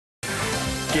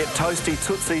Get toasty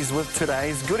tootsies with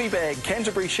today's goodie bag.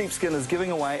 Canterbury Sheepskin is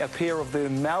giving away a pair of their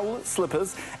Mel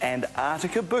slippers and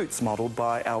Arctica boots modelled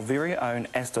by our very own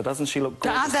Asta. Doesn't she look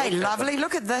gorgeous? Aren't they lovely?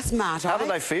 Look at this, Marta. How do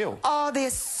they feel? Oh, they're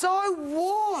so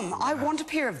warm. I want a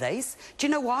pair of these. Do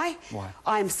you know why? Why?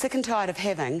 I am sick and tired of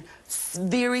having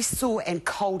very sore and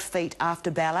cold feet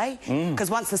after ballet. Because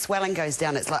once the swelling goes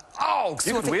down, it's like, oh,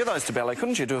 you could wear those to ballet,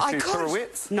 couldn't you? Do a few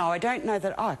pirouettes? No, I don't know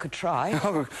that. Oh, I could try.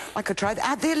 I could try.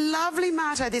 They're lovely,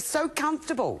 Marta. They're so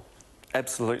comfortable.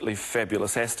 Absolutely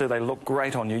fabulous, Asta. They look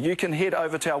great on you. You can head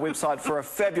over to our website for a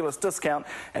fabulous discount,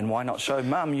 and why not show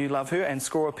Mum you love her and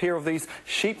score a pair of these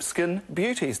sheepskin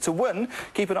beauties. To win,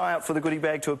 keep an eye out for the goodie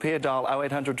bag to appear. Dial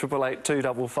 0800 888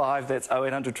 255. That's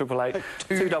 0800 888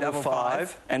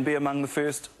 255, and be among the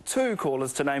first 2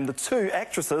 callers to name the 2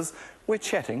 actresses we're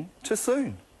chatting to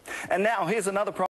soon. And now here's another prize.